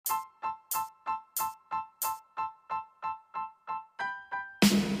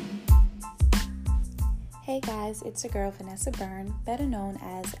Hey guys, it's your girl Vanessa Byrne, better known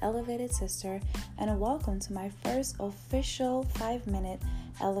as Elevated Sister, and welcome to my first official 5-minute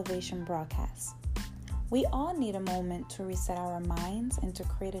elevation broadcast. We all need a moment to reset our minds and to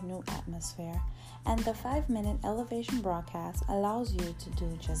create a new atmosphere, and the 5-minute elevation broadcast allows you to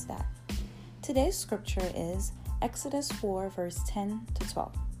do just that. Today's scripture is Exodus 4 verse 10 to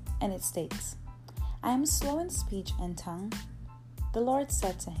 12, and it states, I am slow in speech and tongue. The Lord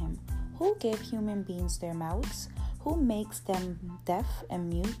said to him, Who gave human beings their mouths? Who makes them deaf and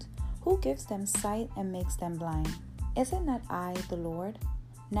mute? Who gives them sight and makes them blind? Is it not I, the Lord?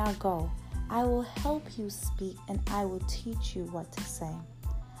 Now go, I will help you speak and I will teach you what to say.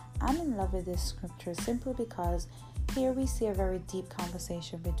 I'm in love with this scripture simply because here we see a very deep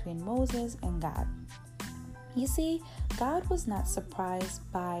conversation between Moses and God. You see, God was not surprised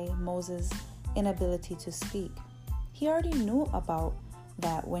by Moses' inability to speak. He already knew about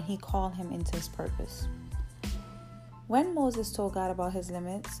that when he called him into his purpose. When Moses told God about his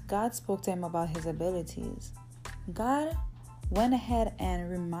limits, God spoke to him about his abilities. God went ahead and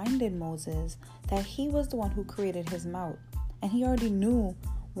reminded Moses that he was the one who created his mouth, and he already knew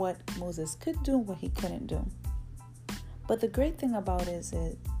what Moses could do, what he couldn't do. But the great thing about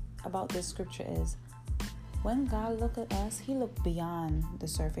this scripture is when God looked at us, he looked beyond the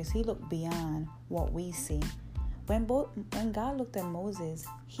surface. He looked beyond what we see. When God looked at Moses,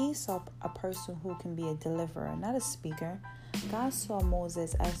 he saw a person who can be a deliverer, not a speaker. God saw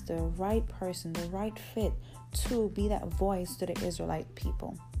Moses as the right person, the right fit to be that voice to the Israelite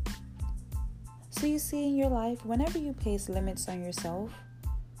people. So you see in your life, whenever you place limits on yourself,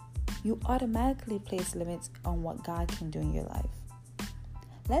 you automatically place limits on what God can do in your life.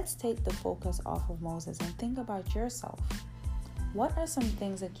 Let's take the focus off of Moses and think about yourself. What are some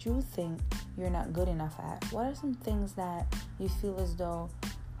things that you think you're not good enough at? What are some things that you feel as though,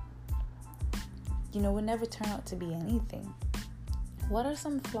 would never turn out to be anything? What are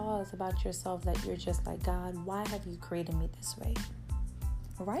some flaws about yourself that you're just like, God, why have you created me this way?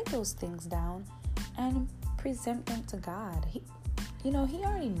 Write those things down and present them to God. He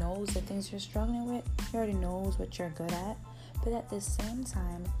already knows the things you're struggling with. He already knows what you're good at. But at the same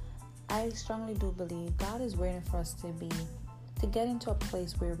time, I strongly do believe God is waiting for us to get into a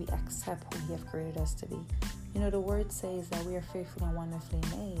place where we accept who he has created us to be. The word says that we are fearfully and wonderfully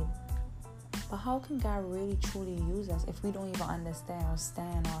made. But how can God really truly use us if we don't even understand or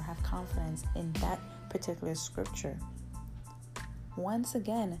stand or have confidence in that particular scripture? Once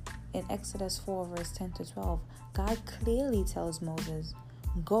again, in Exodus 4 verse 10 to 12, God clearly tells Moses,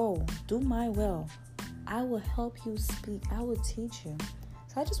 Go, do my will. I will help you speak. I will teach you.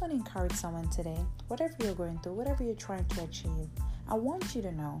 So I just want to encourage someone today, whatever you're going through, whatever you're trying to achieve, I want you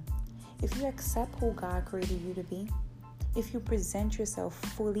to know, if you accept who God created you to be, if you present yourself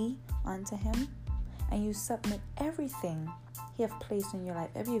fully unto him, and you submit everything he has placed in your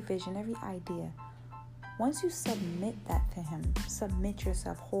life, every vision, every idea, once you submit that to him, submit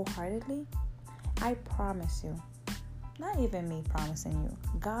yourself wholeheartedly, I promise you, not even me promising you,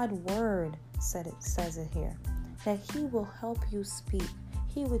 God's word says it here, that he will help you speak.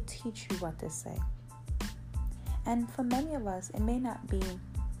 He will teach you what to say. And for many of us, it may not be,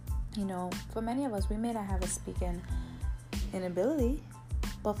 for many of us, we may not have a speaking inability,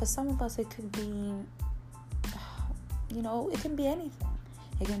 but for some of us, it could be, it can be anything.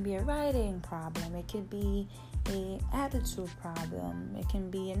 It can be a writing problem. It could be an attitude problem. It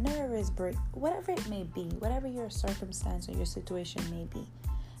can be a nervous break, whatever it may be, whatever your circumstance or your situation may be.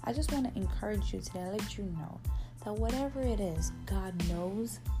 I just want to encourage you today and let you know that whatever it is, God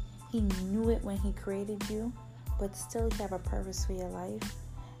knows. He knew it when he created you, but still you have a purpose for your life.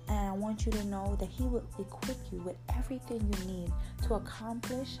 And I want you to know that he will equip you with everything you need to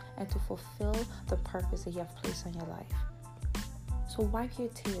accomplish and to fulfill the purpose that you have placed on your life. So wipe your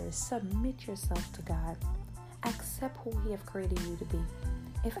tears, submit yourself to God, accept who he has created you to be.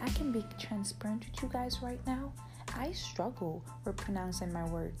 If I can be transparent with you guys right now, I struggle with pronouncing my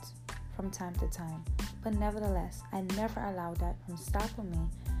words from time to time. But nevertheless, I never allowed that from stopping me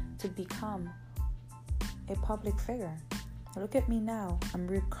to become a public figure. Look at me now. I'm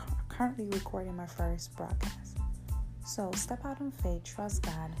currently recording my first broadcast. So step out in faith, trust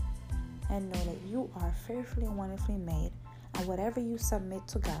God, and know that you are fearfully and wonderfully made. And whatever you submit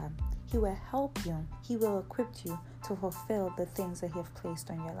to God, he will help you. He will equip you to fulfill the things that he has placed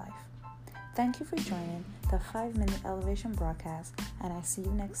on your life. Thank you for joining the 5-minute elevation broadcast, and I see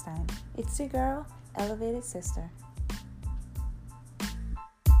you next time. It's your girl, Elevated Sister.